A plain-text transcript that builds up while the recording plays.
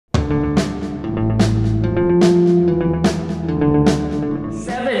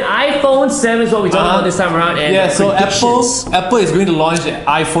iPhone 7 is what we're talking about this time around. And yeah, so Apple is going to launch the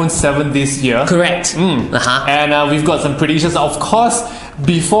iPhone 7 this year. Correct. And we've got some predictions. Of course,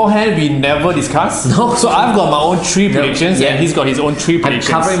 beforehand we never discussed. No. So I've got my own 3 predictions, and he's got his own 3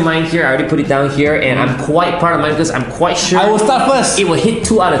 predictions. I'm covering mine here. I already put it down here, and I'm quite proud of mine because I'm quite sure I will start first. It will hit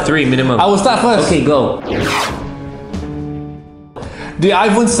 2 out of 3 minimum. I will start first. Okay, go. The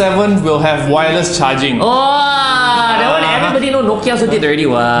iPhone 7 will have wireless charging. Oh, that one everybody know. Nokia also did already.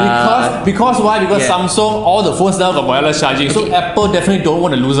 Because why? Because Samsung, all the phones now got wireless charging. So Apple definitely don't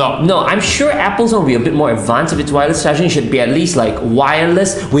want to lose out. No, I'm sure Apple's going to be a bit more advanced with its wireless charging. It should be at least like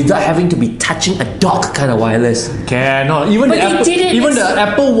wireless without having to be touching a dock kind of wireless. Cannot. Even the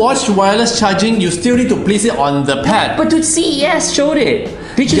Apple Watch wireless charging, you still need to place it on the pad. But to CES showed it.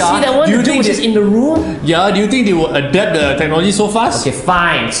 Did you see that one? Do you think it's in the room? Yeah, do you think they will adapt the technology so fast? Okay,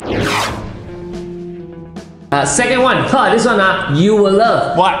 fine. Second one, this one you will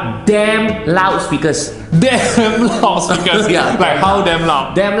love. What? Damn loudspeakers. Damn loudspeakers. Yeah. Like how damn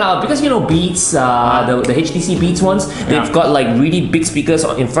loud? Damn loud. Because you know Beats, the HTC Beats ones, they've got like really big speakers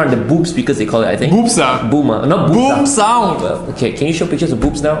in front. The boom speakers they call it, I think. Boom sound. Boomer, not boom. Boom sound. Okay, can you show pictures of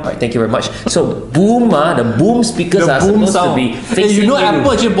booms now? Alright, thank you very much. So the boom speakers are supposed to be facing you know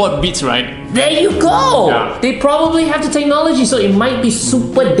Apple actually bought Beats, right? There you go! Yeah. They probably have the technology, so it might be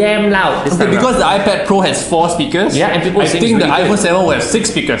super damn loud. Okay, because the iPad Pro has 4 speakers. Yeah, and people I think the iPhone 7 will have 6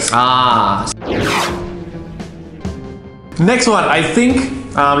 speakers. Next one, I think,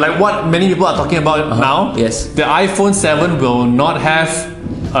 like what many people are talking about now. Yes. The iPhone 7 will not have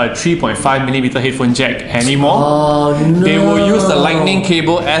a 3.5mm headphone jack anymore. Oh no! They will use the lightning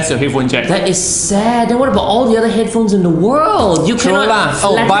cable as your headphone jack. That is sad. Then what about all the other headphones in the world? You cannot.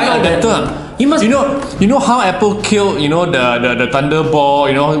 Buy adapter. You must. You know how Apple killed the Thunderbolt,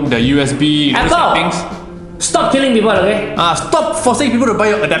 the USB, Apple, things. Stop killing people, okay? Stop forcing people to buy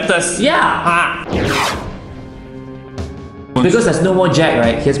your adapters. Yeah. Because there's no more jack,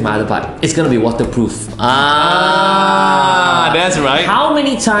 right? Here's my other part. It's gonna be waterproof. That's right. How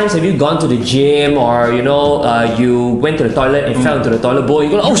many times have you gone to the gym or you went to the toilet and fell into the toilet bowl? You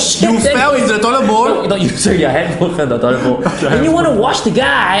go, oh shit! You fell into the toilet bowl? No, sorry, your handphone fell into the toilet bowl. And you want to wash the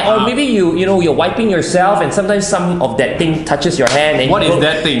guy, or maybe you're wiping yourself, and sometimes some of that thing touches your hand. And what is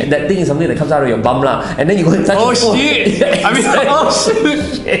that thing? That thing is something that comes out of your bum lah. And then you go and touch your phone. Shit! I mean,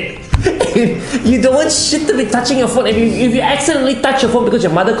 shit! You don't want shit to be touching your phone. If you accidentally touch your phone because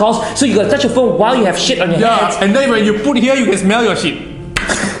your mother calls, so you gotta touch your phone while you have shit on your hands. And then when you put here, you can smell your shit.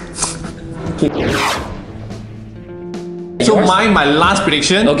 So my last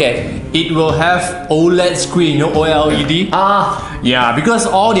prediction. Okay. It will have OLED screen, OLED. Yeah, because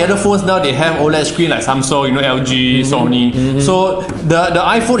all the other phones now they have OLED screen like Samsung, LG, Sony. So the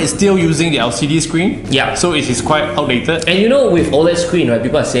iPhone is still using the LCD screen. Yeah. So it is quite outdated. And with OLED screen, right,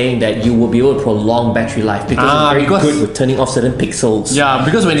 people are saying that you will be able to prolong battery life because it's very good with turning off certain pixels. Yeah,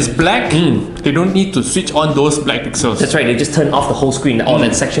 because when it's black, they don't need to switch on those black pixels. That's right, they just turn off the whole screen, the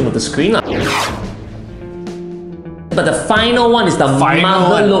OLED section of the screen. But the final one is the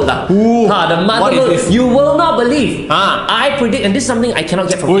motherload. The motherload. You will not believe. I predict, and this is something I cannot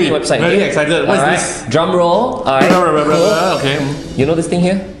get from the website. Very excited. What is this? Drum roll. Okay. You know this thing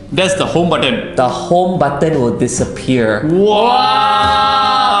here? That's the home button. The home button will disappear.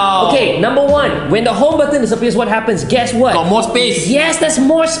 Wow! Okay, number one, when the home button disappears, what happens? Guess what? Got more space. Yes, there's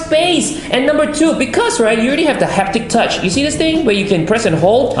more space. And number two, because you already have the haptic touch. You see this thing where you can press and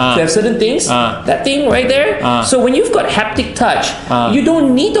hold to have certain things? That thing right there. So when you've got haptic touch, you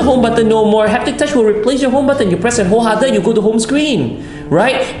don't need the home button no more. Haptic touch will replace your home button. You press and hold harder, you go to home screen.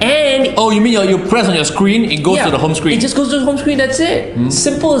 Right? And you mean you press on your screen, it goes to the home screen? It just goes to the home screen, that's it.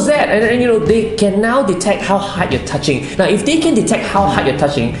 Simple as that. And they can now detect how hard you're touching. Now, if they can detect how hard you're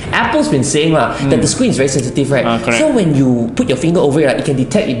touching, Apple's been saying that the screen is very sensitive, right? So when you put your finger over it, it can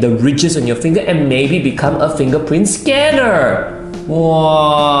detect the ridges on your finger and maybe become a fingerprint scanner.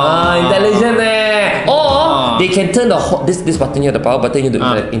 Wow. Intelligent eh? Or they can turn this button here, the power button here,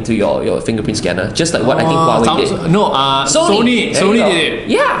 into your fingerprint scanner. Just like what I think Huawei did. No, Sony did it.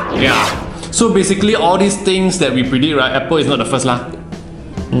 Yeah. So basically all these things that we predict, right? Apple is not the first lah.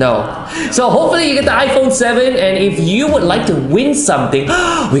 No. So hopefully you get the iPhone 7, and if you would like to win something,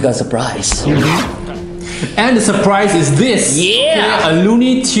 we got a surprise. And the surprise is this. Yeah. A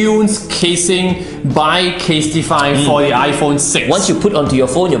Looney Tunes casing by Casetify for the iPhone 6. Once you put onto your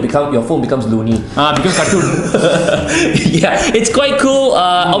phone, your phone becomes loony. Becomes cartoon. Yeah, it's quite cool.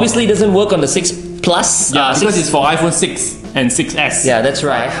 Obviously it doesn't work on the 6 Plus. Yeah, because it's for iPhone 6 and 6S. Yeah, that's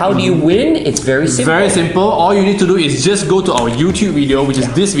right. How do you win? It's very simple. Very simple. All you need to do is just go to our YouTube video, which is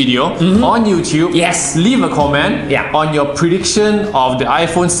this video, on YouTube. Yes. Leave a comment on your prediction of the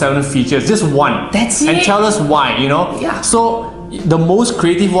iPhone 7 features. Just one. That's it. And tell us why, you know? Yeah. So, the most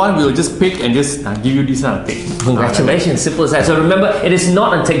creative one we'll just pick and just give you this one. Congratulations, simple as that. So remember, it is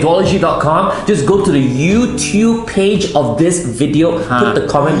not on techduology.com. Just go to the YouTube page of this video, put the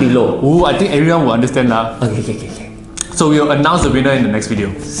comment below. Ooh, I think everyone will understand now. Okay. So we'll announce the winner in the next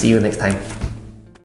video. See you next time.